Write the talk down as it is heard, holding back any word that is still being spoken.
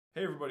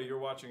Hey everybody, you're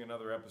watching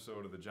another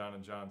episode of the Jon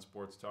and Jon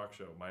Sports Talk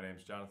Show. My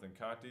name's Jonathan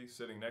Conte.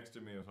 Sitting next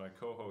to me is my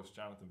co-host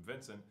Jonathan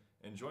Vincent,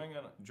 and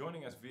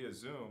joining us via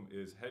Zoom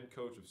is head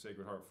coach of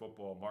Sacred Heart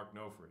Football, Mark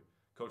Nofri.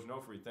 Coach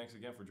Nofri, thanks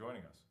again for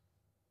joining us.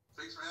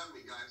 Thanks for having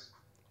me, guys.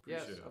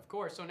 Appreciate Yes, it. of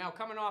course. So now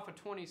coming off a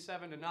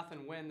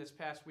 27-0 win this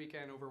past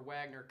weekend over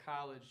Wagner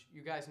College,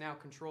 you guys now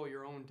control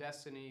your own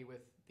destiny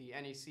with the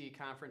NEC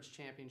Conference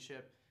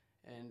Championship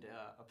and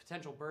a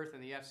potential berth in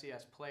the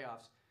FCS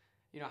playoffs.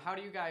 How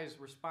do you guys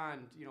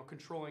respond,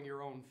 controlling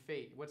your own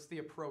fate? What's the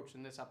approach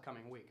in this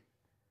upcoming week?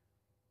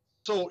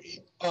 So,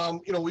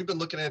 we've been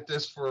looking at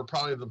this for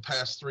probably the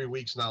past 3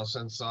 weeks now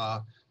since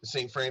the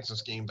St.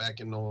 Francis game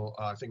back in,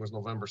 I think it was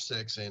November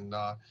 6th. And,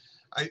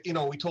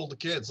 we told the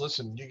kids,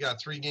 listen, you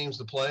got 3 games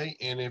to play.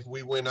 And if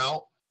we win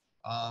out,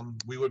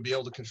 we would be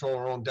able to control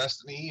our own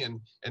destiny.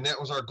 And that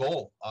was our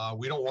goal.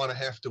 We don't want to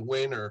have to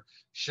win or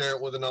share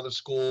it with another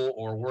school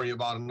or worry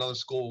about another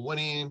school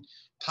winning,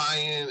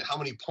 tying, how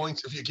many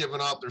points have you given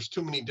up. There's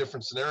too many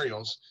different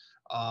scenarios.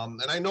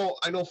 And I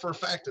know for a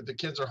fact that the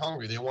kids are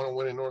hungry. They want to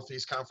win a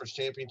Northeast Conference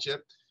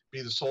Championship,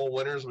 be the sole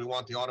winners. We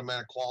want the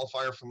automatic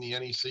qualifier from the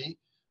NEC.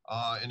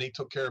 And they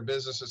took care of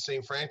business at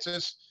St.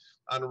 Francis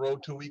on the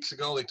road 2 weeks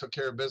ago. They took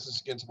care of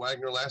business against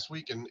Wagner last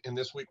week. And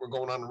this week we're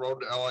going on the road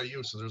to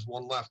LIU. So there's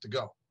one left to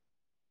go.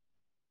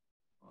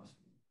 Awesome.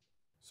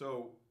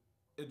 So,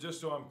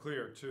 just so I'm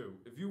clear, too,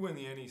 if you win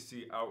the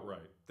NEC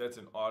outright, that's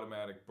an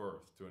automatic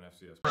berth to an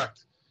FCS.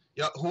 Correct.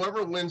 Yeah,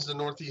 whoever wins the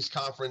Northeast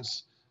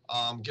Conference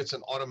gets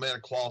an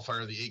automatic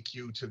qualifier, the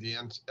AQ, to the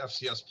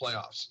FCS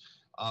playoffs.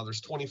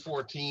 There's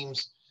 24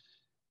 teams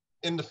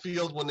in the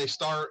field when they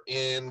start,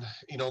 and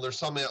there's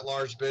some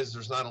at-large bids.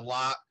 There's not a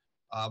lot,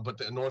 but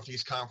the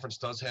Northeast Conference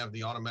does have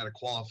the automatic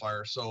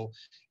qualifier. So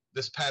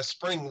this past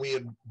spring, we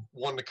had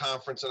won the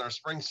conference in our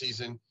spring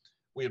season.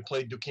 We had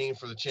played Duquesne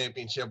for the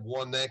championship,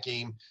 won that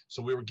game,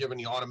 so we were given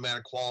the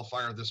automatic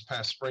qualifier this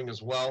past spring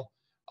as well.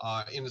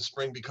 In the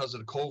spring, because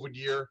of the COVID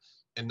year,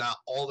 and not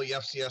all the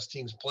FCS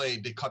teams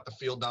played, they cut the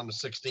field down to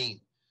 16.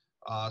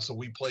 So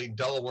we played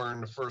Delaware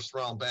in the first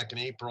round back in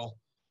April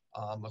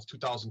of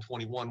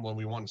 2021 when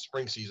we won the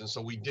spring season.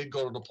 So we did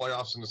go to the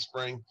playoffs in the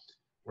spring.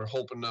 We're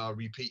hoping to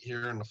repeat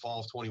here in the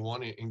fall of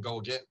 21 and go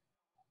again.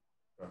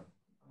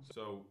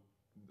 So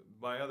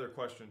my other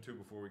question, too,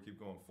 before we keep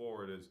going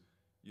forward is,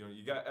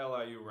 you got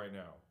LIU right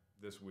now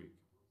this week.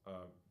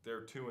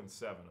 They're 2-7,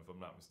 if I'm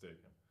not mistaken.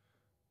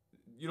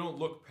 You don't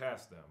look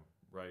past them,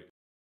 right?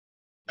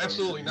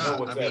 Absolutely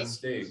not. I mean,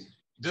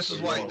 this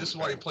is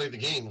why you play the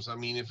games. I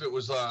mean, if it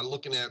was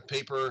looking at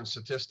paper and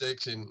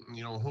statistics and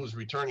who's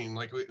returning,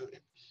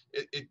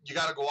 you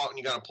got to go out and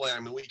you got to play. I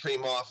mean, we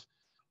came off.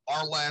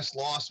 Our last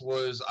loss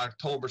was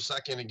October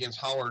 2nd against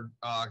Howard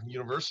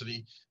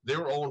University. They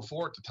were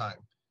 0-4 at the time,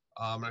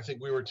 and I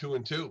think we were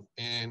 2-2.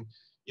 And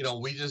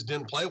we just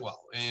didn't play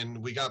well,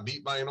 and we got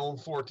beat by an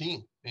 0-4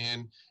 team.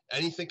 And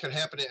anything could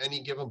happen at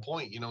any given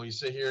point. You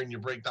sit here and you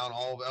break down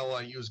all of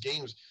LIU's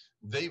games.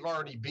 They've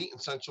already beaten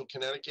Central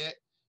Connecticut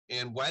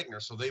and Wagner,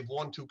 so they've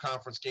won 2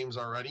 conference games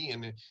already.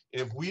 And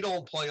if we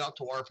don't play up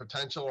to our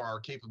potential or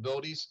our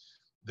capabilities,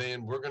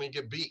 then we're going to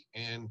get beat.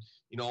 And,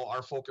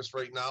 our focus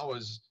right now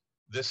is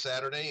this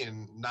Saturday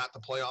and not the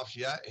playoffs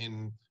yet,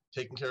 and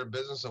taking care of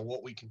business and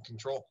what we can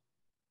control.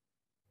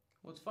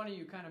 Well, it's funny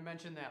you kind of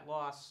mentioned that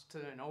loss to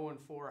an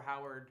 0-4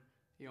 Howard,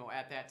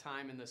 at that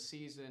time in the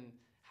season.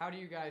 How do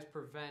you guys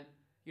prevent,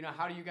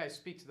 how do you guys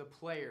speak to the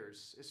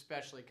players,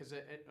 especially? Because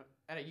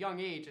at a young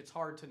age, it's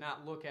hard to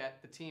not look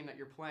at the team that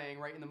you're playing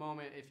right in the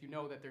moment if you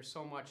know that there's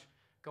so much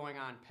going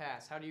on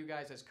past. How do you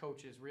guys as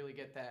coaches really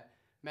get that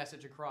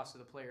message across to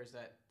the players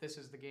that this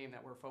is the game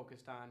that we're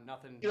focused on,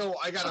 nothing?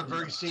 I got a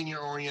very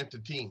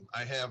senior-oriented team.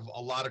 I have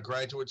a lot of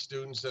graduate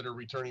students that are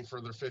returning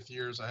for their 5th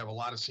years. I have a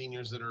lot of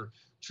seniors that are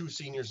true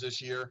seniors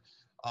this year,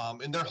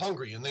 and they're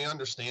hungry, and they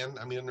understand.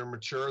 I mean, they're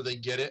mature. They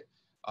get it.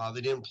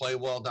 They didn't play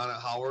well down at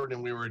Howard,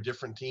 and we were a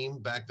different team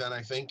back then,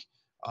 I think.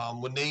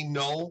 When they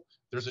know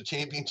there's a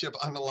championship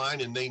on the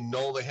line and they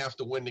know they have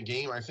to win the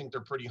game, I think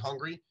they're pretty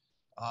hungry,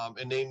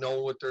 and they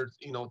know what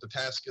the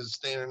task is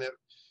standing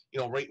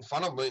at, right in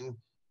front of them. And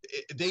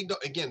they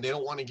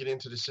don't want to get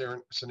into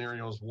the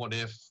scenarios, what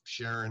if,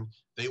 Sharon.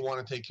 They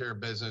want to take care of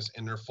business,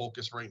 and their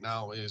focus right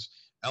now is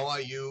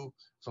LIU,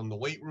 from the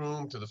weight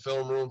room to the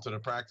film room to the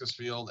practice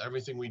field.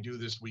 Everything we do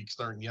this week,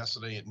 starting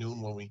yesterday at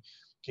noon when we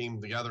came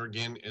together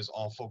again, is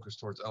all focused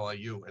towards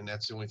LIU, and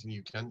that's the only thing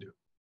you can do.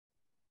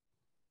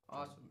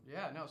 Awesome.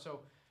 Yeah, no,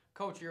 so,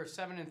 Coach, you're a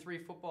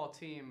 7-3 football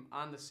team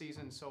on the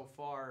season so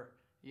far,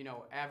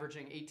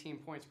 averaging 18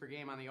 points per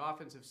game on the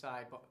offensive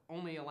side, but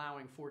only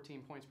allowing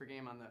 14 points per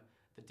game on the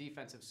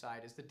defensive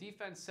side. Is the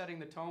defense setting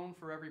the tone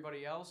for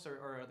everybody else, or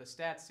are the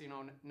stats,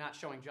 not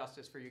showing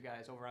justice for you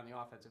guys over on the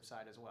offensive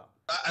side as well?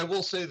 I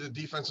will say the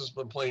defense has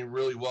been playing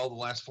really well the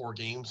last 4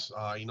 games.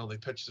 They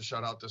pitched the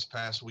shutout this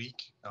past week.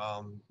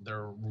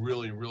 They're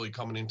really, really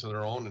coming into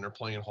their own, and they're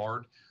playing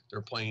hard.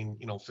 They're playing,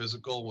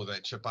 physical with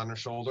that chip on their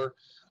shoulder.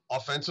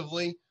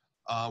 Offensively,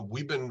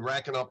 we've been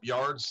racking up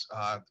yards.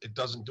 It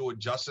doesn't do it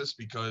justice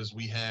because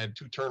we had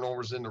 2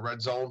 turnovers in the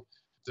red zone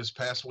this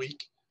past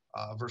week.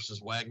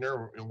 versus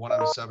Wagner, and one on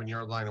the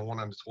 7-yard line and one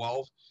on the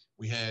 12.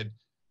 We had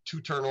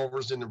 2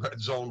 turnovers in the red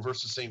zone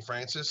versus St.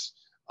 Francis.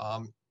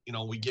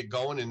 We get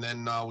going and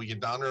then we get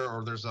down there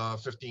or there's a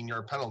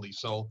 15-yard penalty.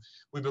 So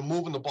we've been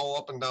moving the ball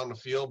up and down the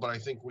field, but I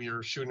think we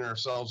are shooting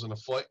ourselves in the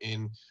foot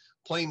in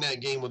playing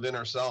that game within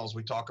ourselves.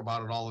 We talk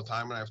about it all the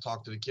time, and I've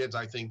talked to the kids.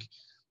 I think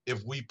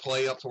if we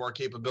play up to our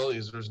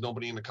capabilities, there's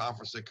nobody in the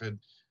conference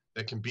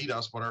that can beat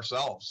us but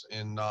ourselves.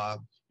 And,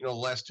 the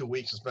last 2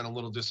 weeks has been a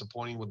little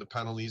disappointing with the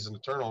penalties and the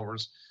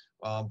turnovers,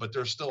 but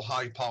there's still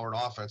high-powered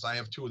offense. I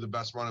have 2 of the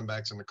best running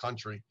backs in the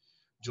country,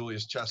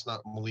 Julius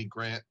Chestnut and Malik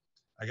Grant.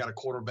 I got a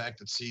quarterback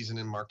that's seasoned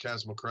in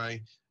Marquez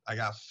McCray. I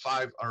got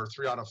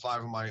 3 out of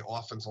 5 of my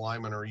offensive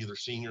linemen are either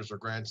seniors or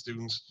grad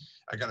students.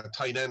 I got a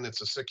tight end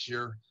that's a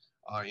 6-year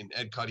in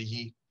Ed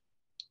Cudahy.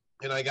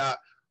 And I got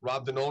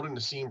Rob Denoda,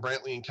 Nassim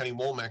Brantley, and Kenny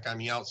Womack on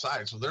the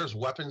outside. So there's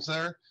weapons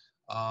there.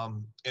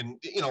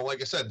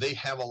 Like I said, they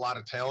have a lot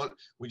of talent.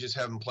 We just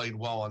haven't played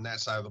well on that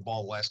side of the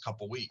ball the last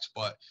couple of weeks.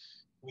 But,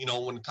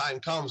 when the time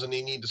comes and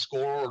they need to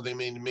score or they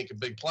may make a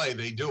big play,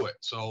 they do it.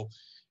 So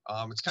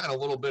it's kind of a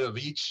little bit of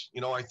each.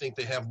 I think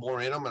they have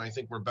more in them, and I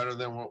think we're better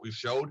than what we've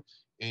showed.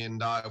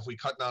 And if we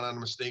cut down on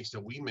the mistakes that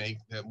we make,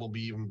 that will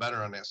be even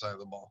better on that side of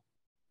the ball.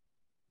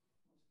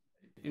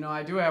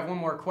 I do have one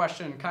more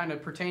question kind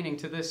of pertaining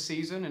to this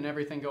season and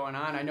everything going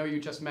on. I know you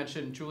just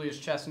mentioned Julius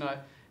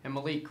Chestnut and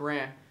Malik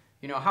Grant.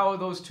 How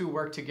those 2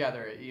 work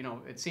together?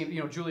 It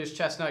seems, Julius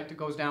Chestnut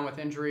goes down with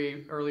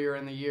injury earlier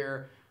in the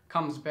year,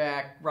 comes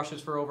back,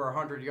 rushes for over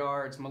 100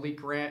 yards. Malik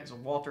Grant is a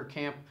Walter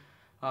Camp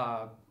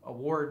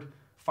Award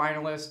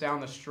finalist down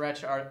the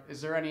stretch.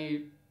 Is there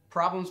any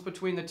problems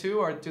between the 2,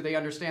 or do they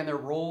understand their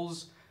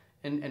roles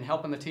in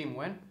helping the team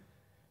win?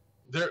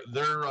 They're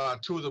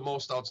 2 of the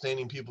most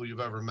outstanding people you've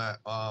ever met.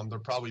 They're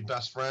probably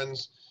best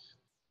friends.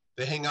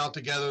 They hang out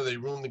together. They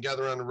room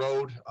together on the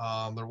road.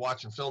 They're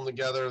watching film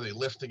together. They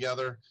lift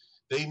together.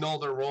 They know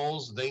their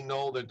roles. They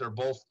know that they're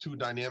both 2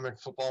 dynamic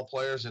football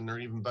players, and they're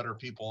even better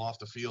people off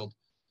the field.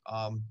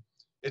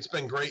 It's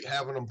been great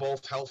having them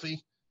both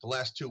healthy the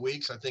last 2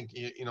 weeks. I think,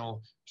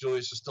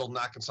 Julius is still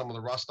knocking some of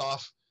the rust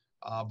off.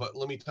 But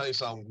let me tell you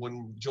something.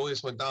 When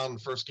Julius went down the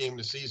first game of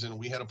the season,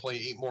 we had to play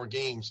 8 more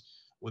games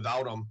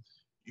without him.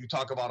 You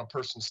talk about a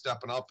person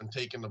stepping up and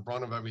taking the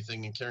brunt of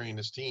everything and carrying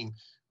his team.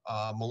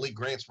 Malik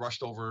Grant's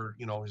rushed over,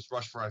 he's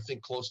rushed for, I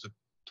think, close to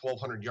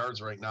 1,200 yards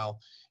right now.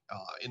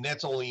 And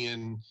that's only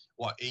in,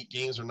 8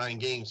 games or 9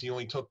 games. He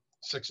only took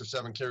 6 or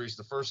 7 carries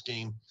the first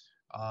game.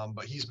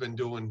 But he's been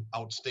doing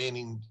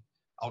outstanding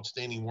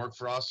work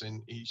for us.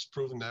 And he's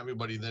proven to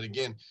everybody that,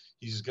 again,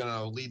 he's going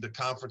to lead the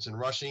conference in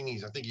rushing.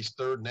 I think he's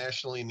 3rd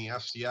nationally in the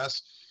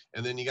FCS.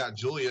 And then you got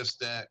Julius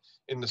that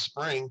in the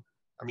spring,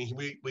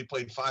 we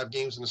played 5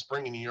 games in the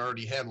spring and he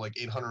already had like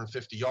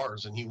 850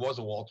 yards, and he was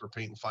a Walter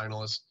Payton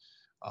finalist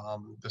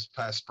this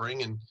past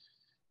spring. And,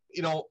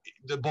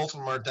 the both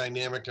of them are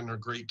dynamic and they're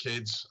great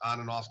kids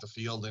on and off the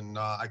field. And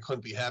I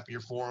couldn't be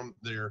happier for them.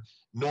 They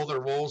know their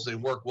roles. They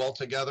work well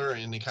together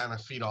and they kind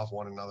of feed off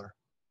one another.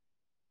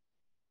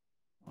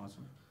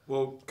 Awesome.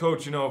 Well,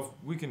 Coach, if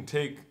we can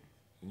take,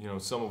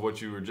 some of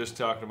what you were just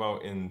talking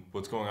about in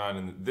what's going on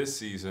in this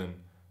season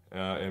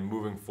and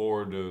moving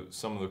forward to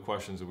some of the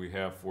questions that we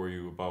have for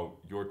you about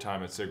your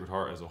time at Sacred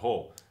Heart as a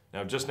whole.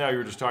 Now, just now you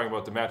were just talking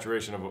about the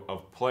maturation of a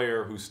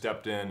player who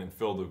stepped in and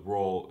filled a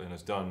role and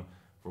has done,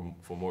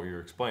 from what you're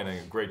explaining,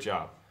 a great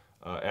job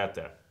at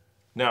that.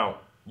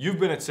 Now,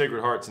 you've been at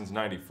Sacred Heart since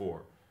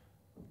 '94.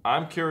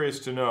 I'm curious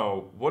to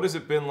know, what has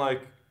it been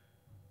like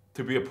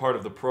to be a part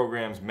of the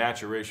program's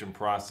maturation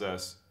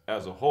process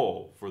as a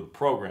whole for the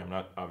program,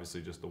 not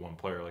obviously just the one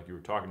player like you were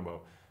talking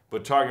about,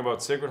 but talking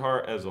about Sacred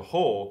Heart as a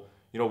whole?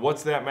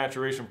 What's that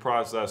maturation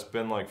process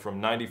been like from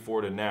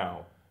 '94 to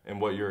now,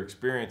 and what your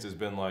experience has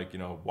been like,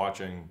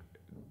 watching,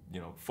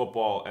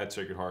 football at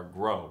Sacred Heart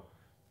grow?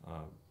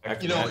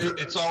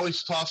 It's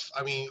always tough.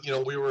 We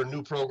were a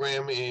new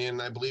program,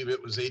 and I believe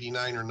it was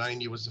 89 or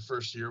 90 was the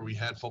first year we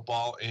had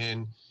football.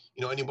 And,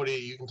 you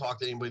can talk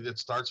to anybody that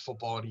starts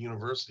football at a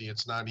university.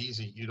 It's not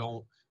easy. You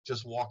don't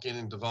just walk in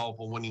and develop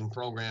a winning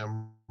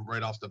program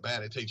right off the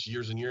bat. It takes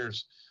years and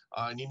years.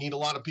 And you need a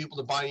lot of people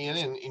to buy in,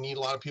 and you need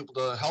a lot of people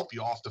to help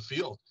you off the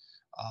field.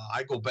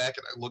 I go back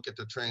and I look at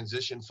the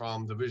transition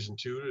from Division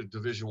II to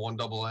Division I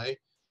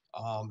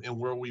AA, and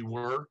where we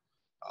were,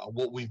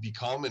 what we've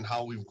become, and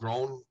how we've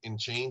grown and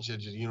changed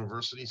as a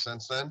university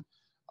since then.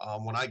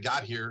 When I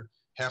got here,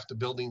 half the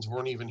buildings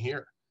weren't even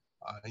here.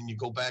 And you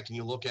go back and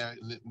you look at,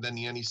 then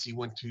the NEC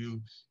went to,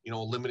 a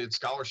limited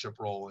scholarship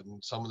role,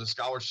 and some of the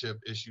scholarship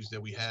issues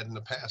that we had in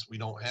the past, we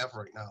don't have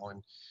right now.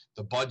 And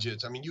the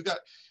budgets,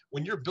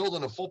 when you're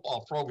building a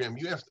football program,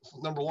 you have,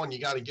 number one, you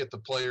got to get the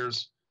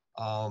players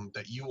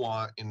that you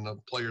want, and the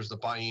players that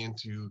buy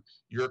into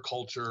your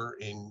culture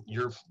and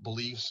your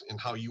beliefs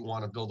and how you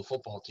want to build a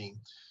football team.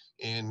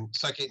 And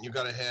second, you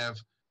got to have,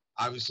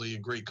 obviously,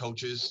 great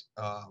coaches.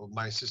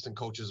 My assistant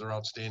coaches are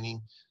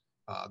outstanding.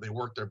 They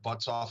work their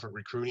butts off at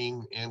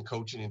recruiting and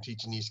coaching and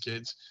teaching these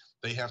kids.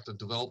 They have to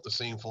develop the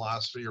same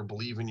philosophy or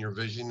believe in your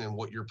vision and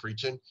what you're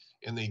preaching,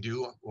 and they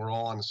do. We're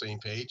all on the same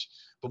page.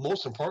 But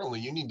most importantly,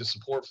 you need the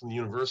support from the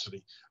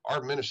university. Our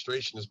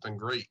administration has been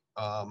great.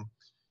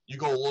 You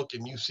go look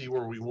and you see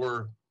where we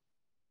were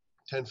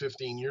 10,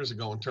 15 years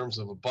ago in terms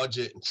of a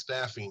budget and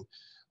staffing,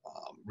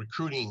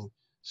 recruiting,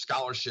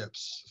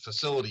 scholarships,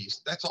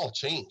 facilities. That's all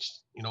changed.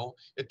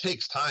 It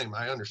takes time.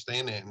 I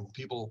understand that, and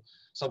people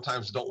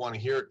sometimes don't want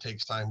to hear it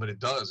takes time, but it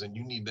does, and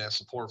you need that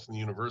support from the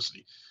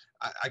university.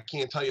 I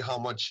can't tell you how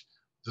much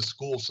the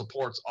school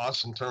supports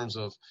us in terms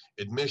of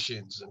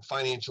admissions and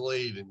financial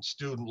aid and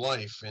student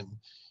life, and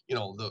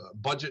the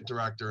budget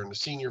director and the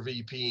senior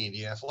VP,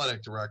 the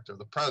athletic director,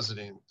 the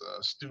president,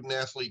 the student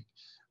athlete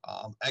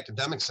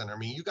academic center. I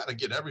mean, you got to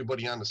get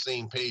everybody on the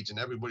same page, and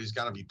everybody's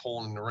got to be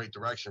pulling in the right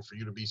direction for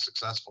you to be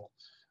successful.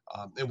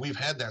 And we've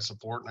had that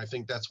support, and I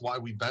think that's why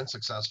we've been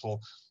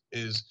successful,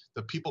 is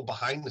the people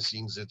behind the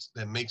scenes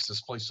that makes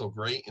this place so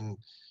great. And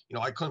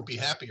I couldn't be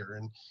happier.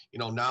 And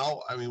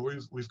now, I mean,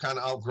 we've kind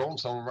of outgrown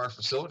some of our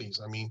facilities.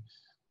 I mean,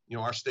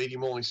 our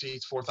stadium only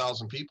seats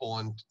 4,000 people,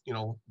 and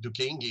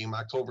Duquesne game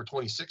October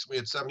 26th, we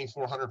had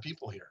 7,400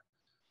 people here.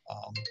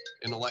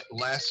 In the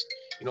last,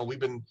 we've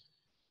been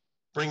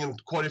bringing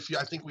quite a few.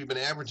 I think we've been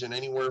averaging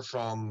anywhere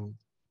from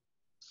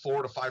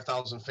 4,000 to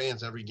 5,000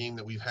 fans every game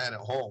that we've had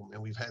at home,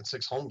 and we've had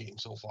 6 home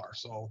games so far.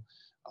 So,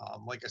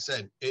 like I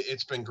said,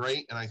 it's been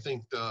great, and I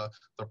think the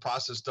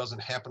process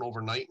doesn't happen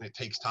overnight, and it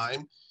takes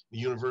time. The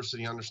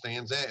university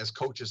understands that. As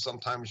coaches,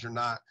 sometimes you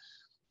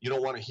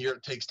don't want to hear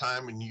it takes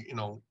time, and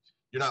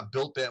you're not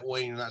built that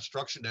way, and you're not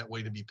structured that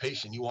way to be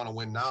patient. You want to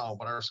win now,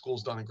 but our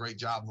school's done a great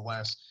job in the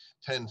last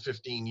 10,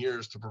 15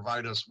 years to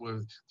provide us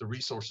with the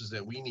resources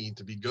that we need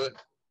to be good.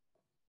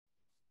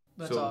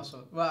 That's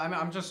awesome. Well,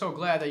 I'm just so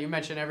glad that you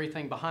mentioned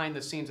everything behind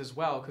the scenes as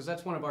well, because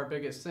that's one of our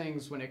biggest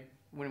things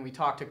when we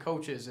talk to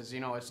coaches is,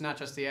 it's not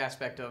just the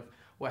aspect of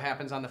what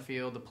happens on the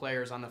field, the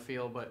players on the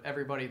field, but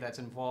everybody that's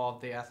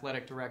involved, the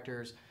athletic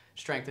directors,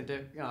 strength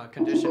and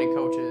conditioning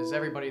coaches,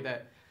 everybody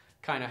that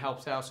kind of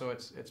helps out. So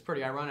it's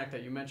pretty ironic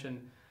that you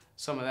mentioned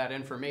some of that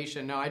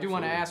information. Now, I do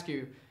want to ask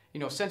you,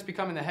 since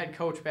becoming the head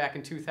coach back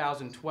in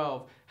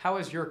 2012, how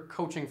has your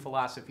coaching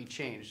philosophy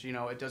changed?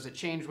 Does it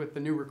change with the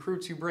new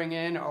recruits you bring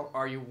in? Or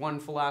are you one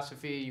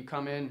philosophy, you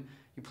come in,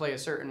 you play a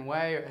certain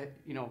way? Or,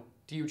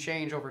 do you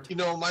change over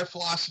time? My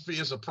philosophy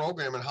as a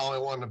program and how I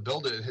want to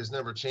build it has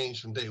never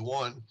changed from day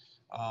one.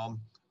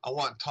 I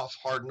want tough,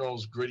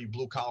 hard-nosed, gritty,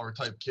 blue-collar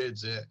type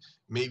kids that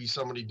maybe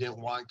somebody didn't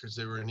want because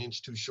they were an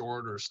inch too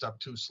short or a step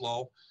too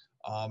slow,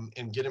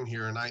 and get them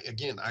here. And I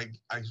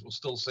will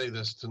still say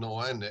this to no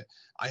end, that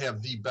I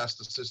have the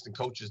best assistant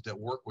coaches that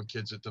work with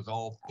kids that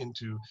develop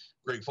into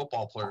great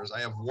football players. I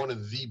have one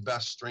of the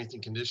best strength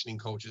and conditioning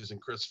coaches in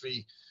Chris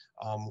Fee.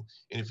 And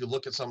if you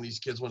look at some of these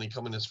kids when they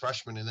come in as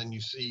freshmen, and then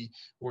you see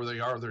where they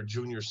are their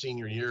junior,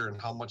 senior year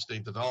and how much they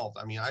developed.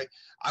 I mean,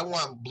 I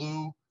want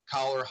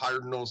blue-collar,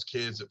 hard-nosed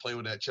kids that play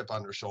with that chip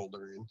on their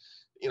shoulder.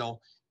 And,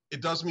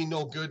 it does me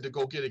no good to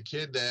go get a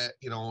kid that,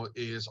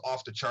 is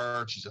off the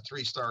charts. He's a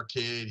 3-star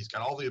kid. He's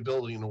got all the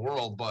ability in the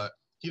world, but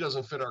he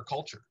doesn't fit our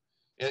culture.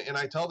 And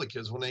I tell the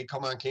kids when they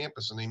come on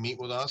campus and they meet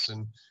with us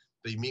and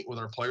they meet with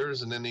our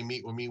players, and then they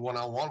meet with me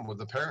one-on-one with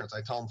the parents,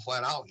 I tell them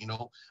flat out,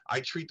 I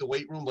treat the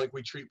weight room like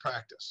we treat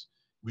practice.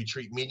 We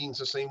treat meetings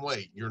the same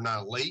way. You're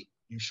not late.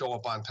 You show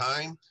up on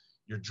time.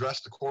 You're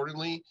dressed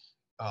accordingly.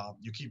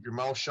 You keep your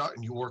mouth shut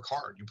and you work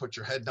hard. You put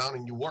your head down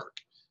and you work.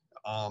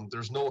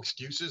 There's no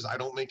excuses. I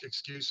don't make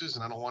excuses,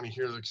 and I don't want to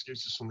hear the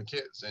excuses from the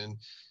kids. And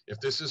if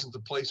this isn't the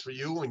place for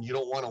you and you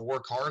don't want to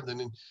work hard,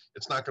 then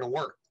it's not going to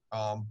work.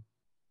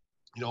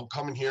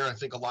 Coming here, I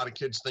think a lot of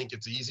kids think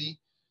it's easy.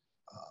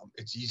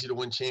 It's easy to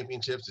win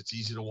championships. It's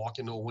easy to walk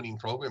into a winning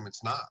program.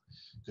 It's not,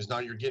 because now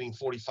you're getting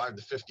 45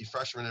 to 50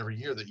 freshmen every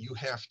year that you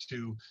have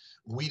to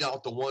weed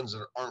out the ones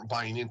that aren't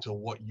buying into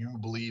what you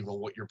believe and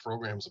what your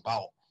program's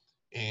about.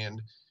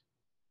 And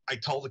I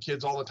tell the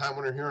kids all the time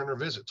when they're here on their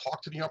visit,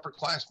 talk to the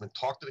upperclassmen,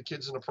 talk to the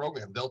kids in the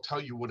program. They'll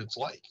tell you what it's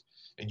like.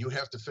 And you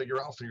have to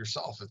figure out for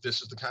yourself if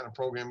this is the kind of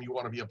program you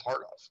want to be a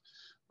part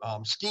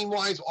of.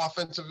 Scheme-wise,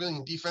 offensively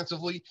and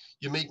defensively,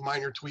 you make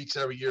minor tweaks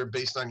every year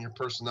based on your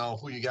personnel,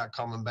 who you got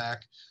coming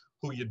back,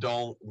 who you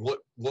don't, what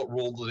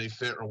role do they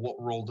fit or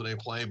what role do they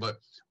play. But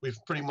we've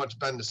pretty much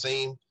been the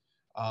same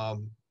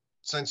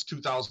since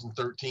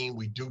 2013.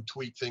 We do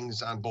tweak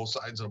things on both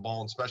sides of the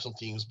ball and special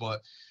teams,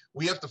 but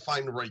we have to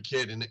find the right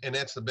kid, and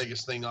that's the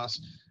biggest thing. Us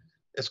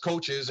as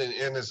coaches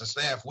and as a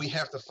staff, we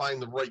have to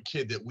find the right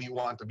kid that we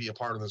want to be a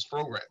part of this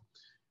program.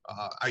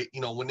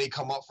 When they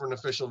come up for an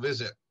official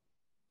visit,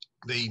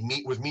 they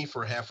meet with me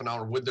for half an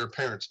hour with their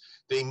parents.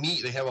 They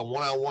have a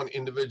one-on-one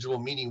individual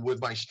meeting with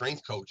my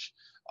strength coach,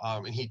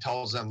 and he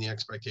tells them the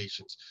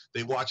expectations.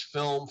 They watch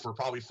film for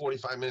probably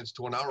 45 minutes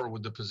to an hour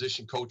with the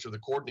position coach or the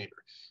coordinator,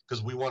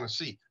 because we want to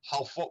see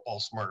how football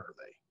smart are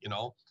they,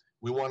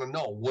 We want to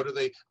know, what are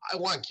they? I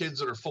want kids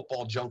that are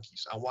football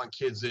junkies. I want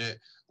kids that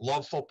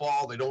love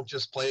football. They don't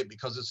just play it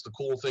because it's the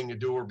cool thing to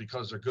do or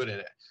because they're good at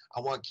it. I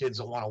want kids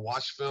that want to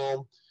watch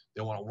film.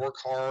 They want to work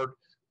hard.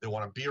 They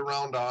want to be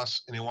around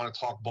us, and they want to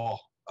talk ball.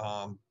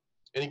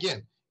 And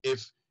again,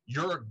 if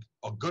you're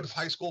a good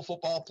high school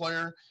football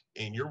player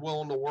and you're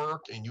willing to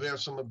work and you have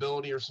some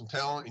ability or some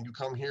talent and you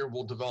come here,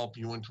 we'll develop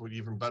you into an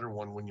even better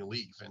one when you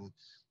leave. And,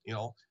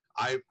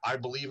 I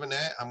believe in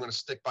that. I'm going to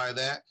stick by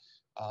that.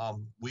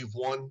 We've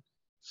won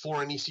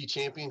 4 NEC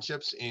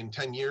championships in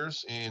 10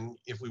 years. And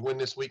if we win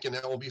this weekend,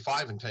 that will be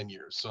 5 in 10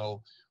 years.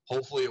 So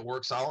hopefully it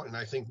works out. And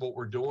I think what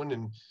we're doing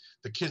and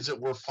the kids that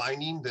we're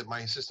finding, that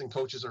my assistant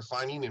coaches are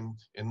finding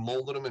and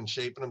molding them and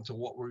shaping them to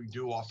what we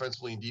do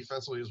offensively and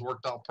defensively has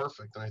worked out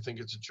perfect. And I think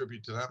it's a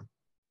tribute to them.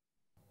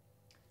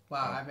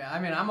 Wow. I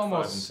mean, I'm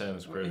almost. 5 and 10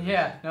 is great.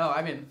 Yeah. No,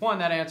 I mean, one,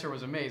 that answer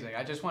was amazing.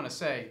 I just want to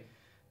say,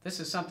 this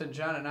is something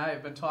John and I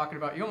have been talking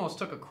about. You almost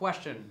took a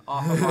question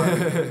off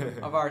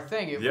of our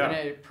thing. And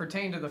it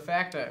pertained to the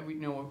fact that,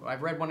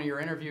 I've read one of your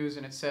interviews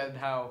and it said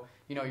how,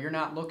 you're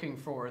not looking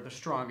for the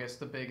strongest,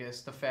 the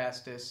biggest, the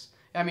fastest.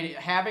 I mean,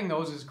 having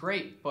those is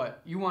great,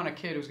 but you want a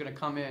kid who's going to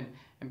come in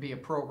and be a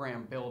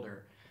program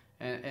builder.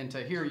 And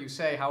to hear you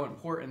say how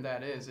important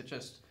that is, it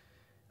just,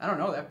 I don't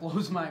know, that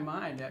blows my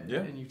mind. Yeah.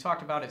 And you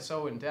talked about it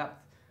so in depth.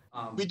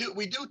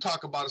 We do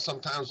talk about it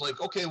sometimes, like,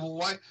 okay, well,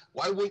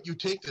 why wouldn't you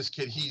take this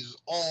kid? He's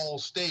all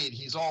state,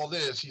 he's all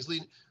this, he's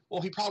leading.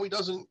 Well, he probably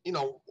doesn't,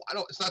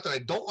 it's not that I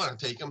don't want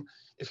to take him.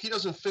 If he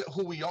doesn't fit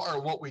who we are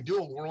and what we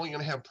do, we're only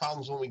going to have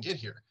problems when we get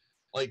here.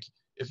 Like,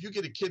 if you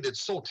get a kid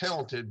that's so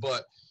talented,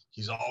 but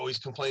he's always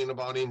complaining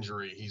about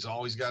injury, he's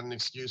always got an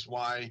excuse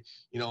why,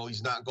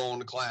 he's not going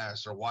to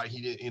class, or why he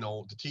didn't,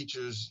 the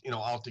teacher's,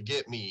 out to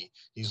get me,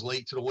 he's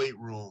late to the weight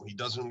room, he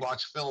doesn't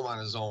watch film on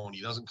his own,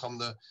 he doesn't come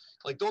to,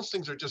 like, those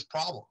things are just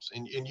problems.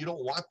 And you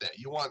don't want that.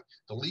 You want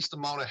the least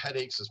amount of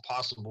headaches as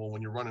possible when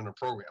you're running a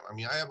program. I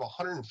mean, I have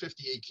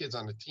 158 kids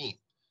on the team.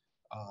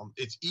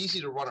 It's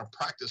easy to run a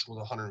practice with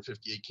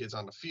 158 kids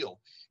on the field.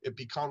 It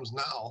becomes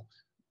now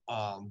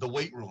the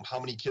weight room. How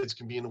many kids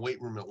can be in the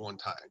weight room at one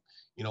time?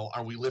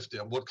 Are we lifting?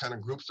 What kind of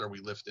groups are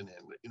we lifting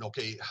in?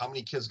 Okay, how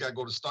many kids got to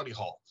go to study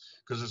hall?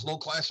 Because there's no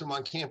classroom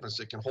on campus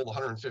that can hold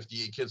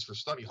 158 kids for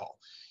study hall.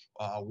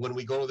 When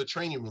we go to the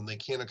training room, they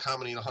can't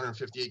accommodate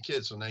 158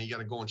 kids, so now you got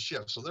to go and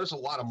shift. So there's a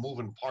lot of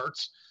moving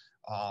parts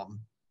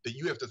that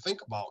you have to think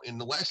about.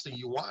 And the last thing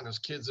you want is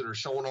kids that are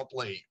showing up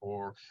late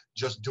or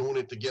just doing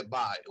it to get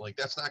by. Like,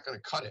 that's not going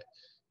to cut it.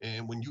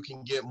 And when you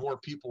can get more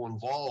people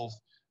involved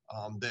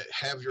that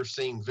have your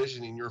same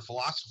vision and your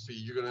philosophy,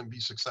 you're going to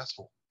be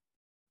successful.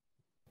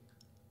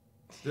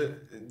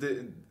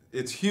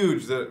 It's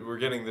huge that we're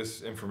getting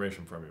this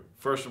information from you.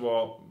 First of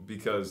all,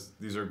 because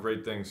these are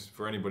great things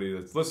for anybody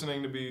that's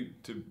listening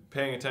to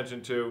paying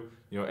attention to.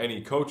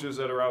 Any coaches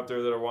that are out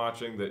there that are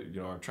watching that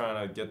are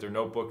trying to get their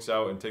notebooks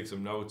out and take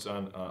some notes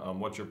on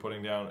what you're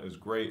putting down is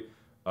great.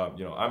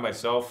 I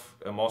myself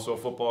am also a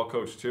football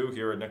coach too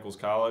here at Nichols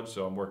College,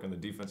 so I'm working the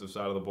defensive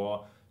side of the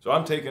ball. So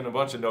I'm taking a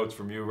bunch of notes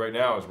from you right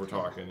now as we're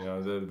talking. There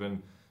have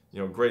been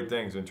great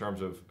things in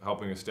terms of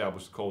helping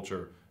establish the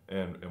culture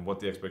and what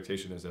the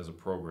expectation is as a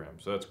program.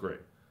 So that's great.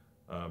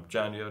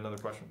 John, you have another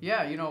question?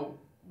 Yeah,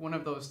 one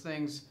of those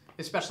things,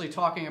 especially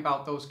talking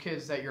about those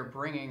kids that you're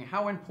bringing,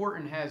 how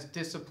important has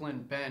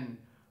discipline been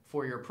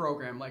for your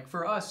program? Like,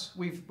 for us,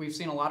 we've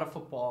seen a lot of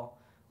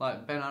football,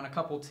 been on a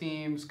couple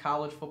teams,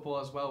 college football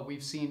as well.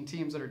 We've seen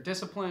teams that are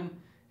disciplined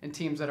and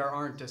teams that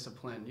aren't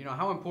disciplined.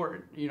 How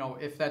important,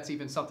 if that's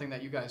even something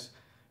that you guys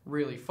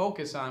really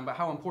focus on, but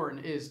how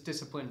important is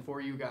discipline for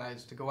you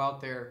guys to go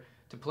out there,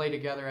 to play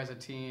together as a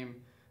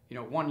team,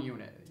 one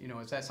unit?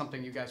 Is that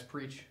something you guys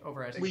preach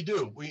over at? We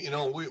do. We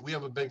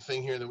have a big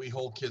thing here that we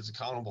hold kids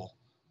accountable.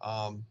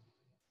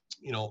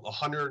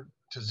 100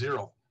 to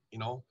 0. You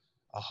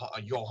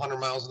go 100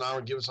 miles an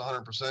hour, give us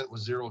 100%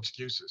 with 0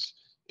 excuses,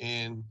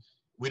 and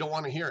we don't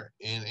want to hear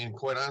it. And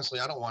quite honestly,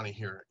 I don't want to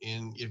hear it.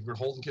 And if we're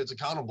holding kids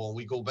accountable, and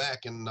we go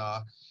back and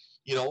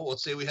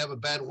let's say we have a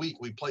bad week,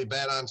 we play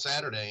bad on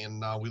Saturday,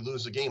 and we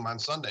lose the game on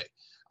Sunday.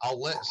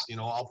 I'll list.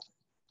 I'll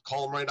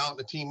call them right out in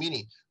the team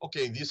meeting.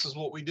 Okay, this is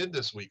what we did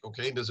this week.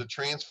 Okay, does it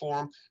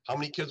transform? How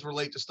many kids were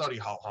late to study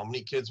hall? How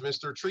many kids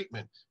missed their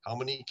treatment? How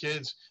many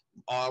kids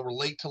were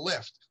late to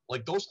lift?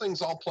 Like, those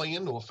things all play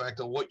into a fact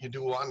of what you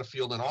do on the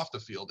field and off the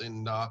field.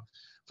 And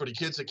for the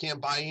kids that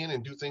can't buy in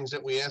and do things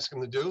that we ask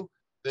them to do,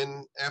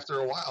 then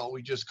after a while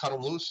we just cut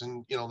them loose,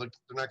 and they're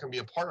not going to be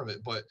a part of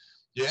it. But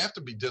you have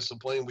to be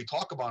disciplined. We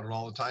talk about it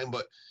all the time,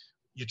 but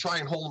you try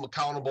and hold them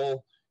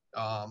accountable.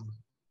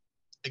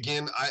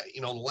 Again,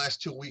 the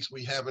last 2 weeks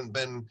we haven't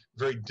been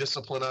very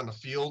disciplined on the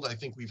field. I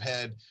think we've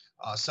had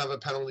 7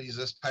 penalties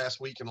this past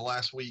week, and the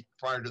last week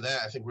prior to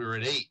that, I think we were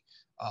at 8.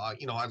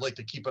 I'd like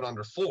to keep it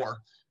under 4.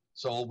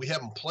 So we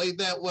haven't played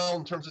that well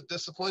in terms of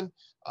discipline,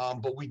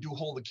 but we do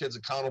hold the kids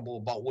accountable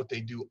about what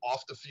they do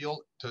off the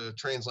field to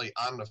translate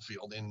on the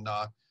field. And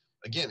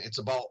again, it's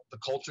about the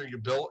culture you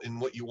built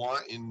and what you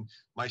want. And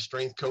my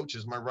strength coach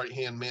is my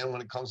right-hand man when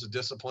it comes to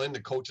discipline.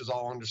 The coaches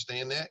all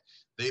understand that.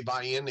 They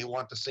buy in. They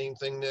want the same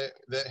thing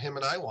that him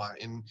and I want.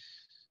 And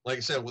like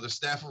I said, with a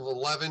staff of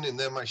 11 and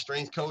then my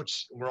strength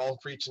coach, we're all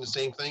preaching the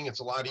same thing.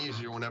 It's a lot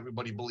easier when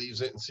everybody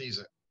believes it and sees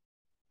it.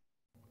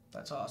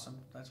 That's awesome.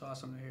 That's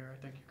awesome to hear.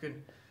 I think you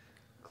could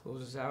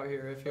close us out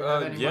here if you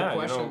have any more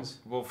questions.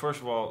 Well,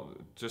 first of all,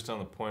 just on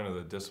the point of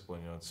the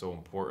discipline, it's so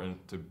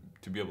important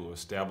to be able to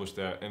establish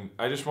that. And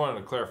I just wanted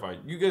to clarify,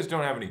 you guys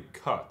don't have any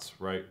cuts,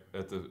 right,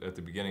 at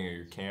the beginning of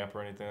your camp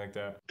or anything like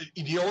that?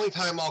 The only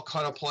time I'll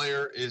cut a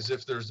player is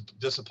if there's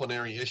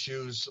disciplinary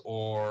issues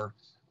or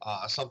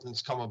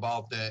something's come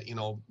about that,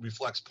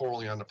 reflects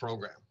poorly on the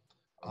program.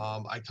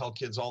 I tell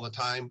kids all the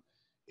time,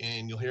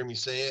 and you'll hear me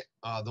say it,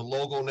 the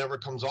logo never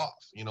comes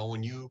off.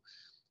 When you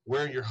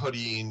wear your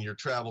hoodie and your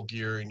travel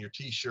gear and your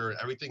T-shirt,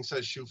 everything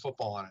says shoot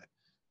football on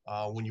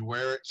it. When you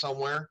wear it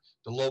somewhere,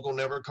 the logo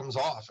never comes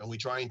off, and we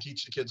try and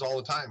teach the kids all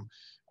the time.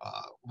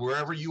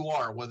 Wherever you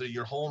are, whether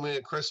you're home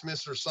at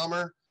Christmas or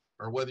summer,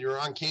 or whether you're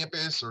on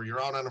campus or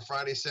you're out on a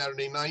Friday,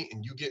 Saturday night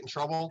and you get in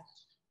trouble,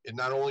 it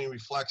not only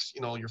reflects,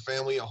 your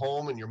family at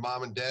home and your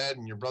mom and dad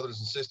and your brothers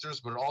and sisters,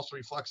 but it also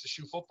reflects the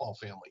shoe football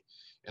family.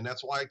 And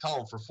that's why I tell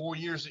them for 4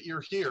 years that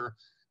you're here,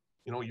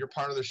 you're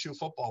part of the shoe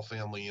football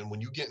family. And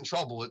when you get in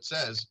trouble, it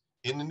says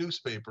in the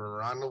newspaper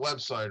or on the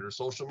website or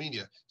social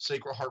media,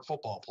 Sacred Heart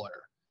football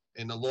player.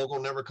 And the logo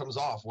never comes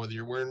off. Whether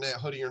you're wearing that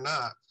hoodie or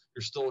not,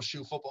 you're still a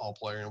shoe football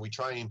player. And we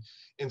try and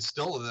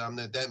instill to them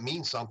that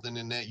means something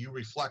and that you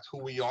reflect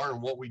who we are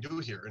and what we do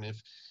here. And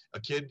if a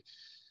kid,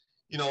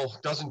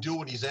 doesn't do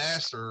what he's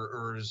asked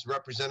or has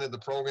represented the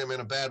program in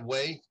a bad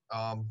way,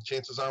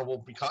 chances are we'll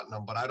be cutting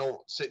them. But I don't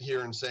sit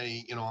here and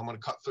say, I'm going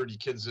to cut 30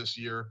 kids this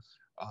year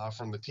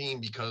from the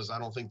team because I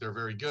don't think they're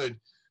very good.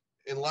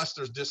 Unless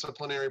there's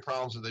disciplinary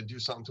problems or they do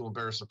something to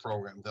embarrass the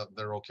program,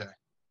 they're okay.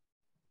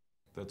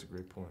 That's a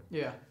great point.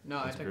 Yeah, no,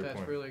 I think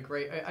that's really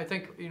great. I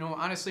think,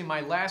 honestly,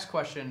 my last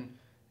question,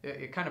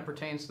 it kind of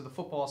pertains to the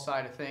football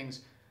side of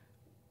things.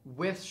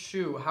 With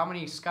SHU, how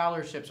many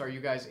scholarships are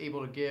you guys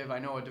able to give? I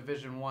know a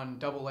Division I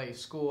AA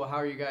school. How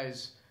are you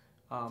guys,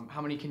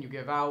 how many can you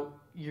give out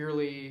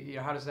yearly?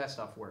 How does that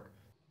stuff work?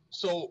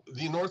 So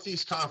the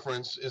Northeast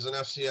Conference is an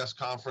FCS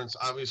conference.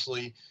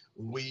 Obviously,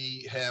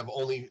 we have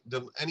only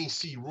the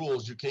NEC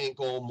rules. You can't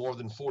go more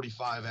than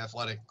 45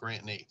 athletic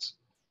grant and aids.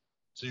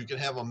 So you can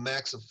have a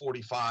max of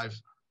 45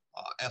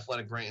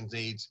 athletic grant and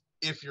aids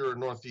if you're a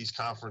Northeast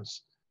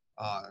Conference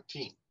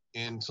team.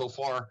 And so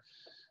far,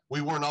 we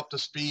weren't up to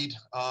speed.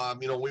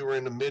 We were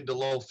in the mid to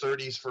low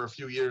 30s for a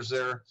few years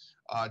there.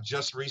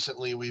 Just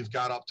recently, we've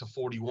got up to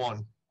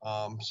 41.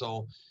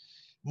 So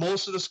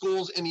most of the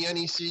schools in the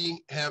NEC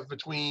have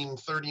between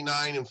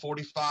 39 and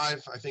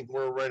 45. I think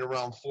we're right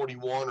around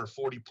 41 or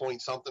 40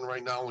 point something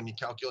right now when you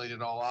calculate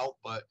it all out.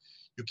 But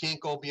you can't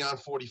go beyond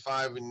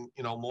 45. And,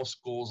 most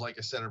schools, like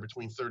I said, are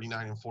between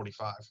 39 and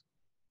 45.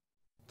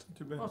 Not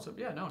too bad. Awesome.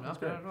 Yeah, no,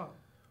 not bad at all.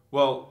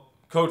 Well,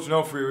 Coach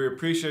Nofri, we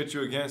appreciate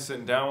you again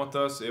sitting down with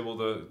us, able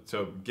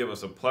to give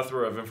us a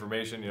plethora of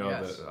information.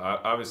 Yes.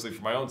 Obviously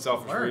for my own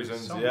selfish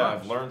reasons, so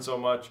I've learned so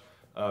much.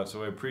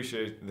 So we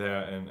appreciate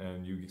that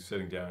and you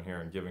sitting down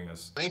here and giving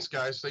us. Thanks,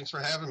 guys. Thanks for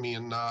having me.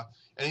 And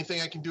anything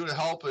I can do to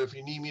help, if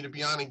you need me to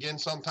be on again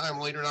sometime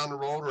later down the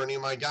road or any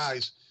of my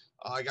guys,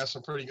 I got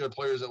some pretty good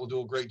players that will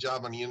do a great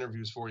job on the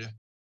interviews for you.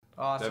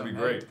 Awesome. That'd be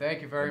great.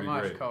 Thank you very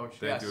much, great. Coach.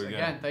 Thank you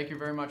again. Thank you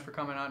very much for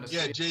coming on to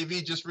Yeah,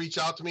 JV, just reach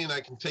out to me and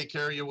I can take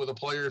care of you with a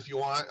player if you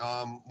want,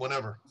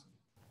 whenever.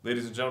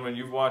 Ladies and gentlemen,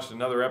 you've watched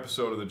another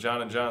episode of the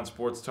Jon and Jon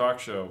Sports Talk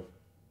Show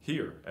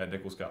here at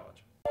Nichols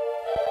College.